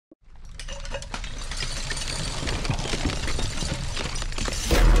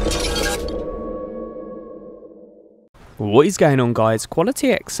What is going on, guys? Quality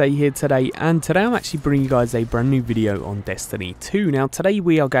XA here today, and today I'm actually bringing you guys a brand new video on Destiny 2. Now today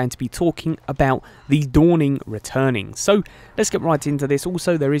we are going to be talking about the Dawning returning, so let's get right into this.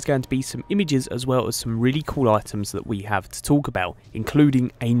 Also, there is going to be some images as well as some really cool items that we have to talk about,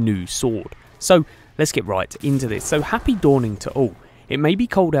 including a new sword. So let's get right into this. So happy Dawning to all. It may be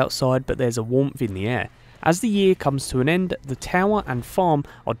cold outside, but there's a warmth in the air. As the year comes to an end, the tower and farm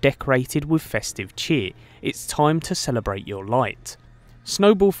are decorated with festive cheer. It's time to celebrate your light.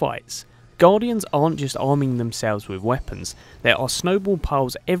 Snowball fights. Guardians aren't just arming themselves with weapons, there are snowball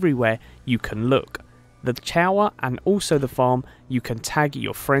piles everywhere you can look. The tower and also the farm, you can tag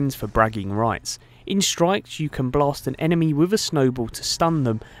your friends for bragging rights. In strikes, you can blast an enemy with a snowball to stun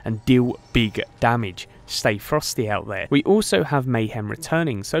them and deal big damage. Stay frosty out there. We also have Mayhem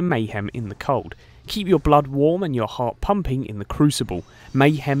returning, so Mayhem in the cold. Keep your blood warm and your heart pumping in the crucible.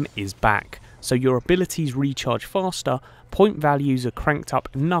 Mayhem is back, so your abilities recharge faster, point values are cranked up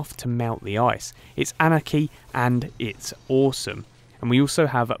enough to melt the ice. It's anarchy and it's awesome. And we also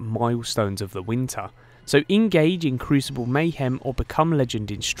have milestones of the winter. So engage in Crucible Mayhem or become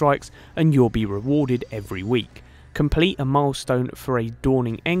legend in strikes and you'll be rewarded every week. Complete a milestone for a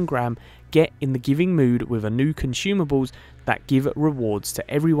Dawning Engram, get in the giving mood with a new consumables that give rewards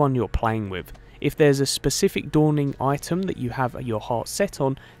to everyone you're playing with. If there's a specific Dawning item that you have your heart set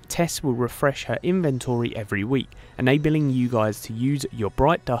on, Tess will refresh her inventory every week, enabling you guys to use your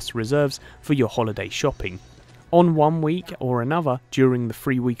Bright Dust reserves for your holiday shopping. On one week or another during the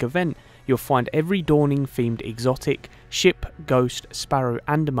 3-week event, you'll find every Dawning themed exotic, ship, ghost, sparrow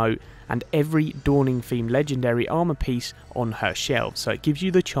and emote, and every Dawning themed legendary armor piece on her shelf, so it gives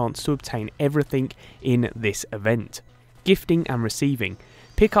you the chance to obtain everything in this event. Gifting and receiving.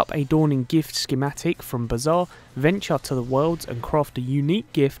 Pick up a Dawning gift schematic from Bazaar, venture to the worlds and craft a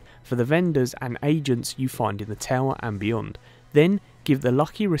unique gift for the vendors and agents you find in the tower and beyond. Then give the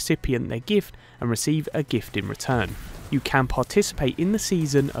lucky recipient their gift and receive a gift in return. You can participate in the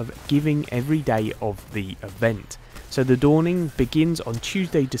season of giving every day of the event. So the Dawning begins on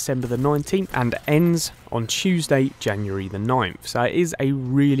Tuesday, December the 19th and ends on Tuesday, January the 9th. So it is a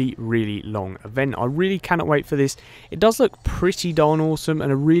really long event. I really cannot wait for this. It does look pretty darn awesome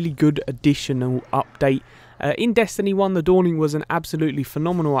and a really good additional update. In Destiny 1, the Dawning was an absolutely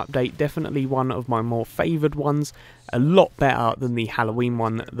phenomenal update, definitely one of my more favoured ones, a lot better than the Halloween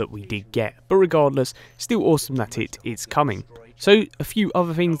one that we did get, but regardless, still awesome that it is coming. So a few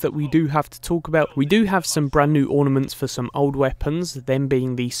other things that we do have to talk about. We do have some brand new ornaments for some old weapons, them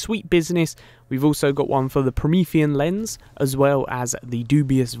being the Sweet Business. We've also got one for the Promethean Lens, as well as the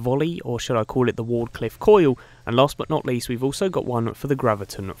Dubious Volley, or should I call it the Wardcliffe Coil, and last but not least, we've also got one for the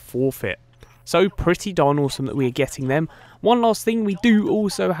Graviton Forfeit. So pretty darn awesome that we are getting them. One last thing, we do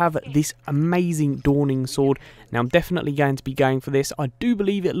also have this amazing Dawning sword. Now I'm definitely going to be going for this. I do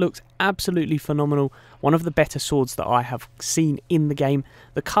believe it looks absolutely phenomenal. One of the better swords that I have seen in the game.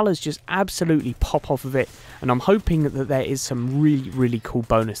 The colours just absolutely pop off of it. And I'm hoping that there is some really cool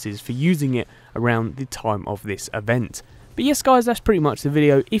bonuses for using it around the time of this event. But yes guys, that's pretty much the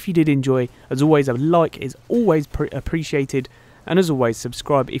video. If you did enjoy, as always, a like is always appreciated. And as always,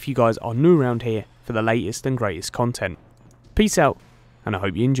 subscribe if you guys are new around here for the latest and greatest content. Peace out, and I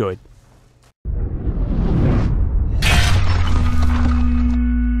hope you enjoyed.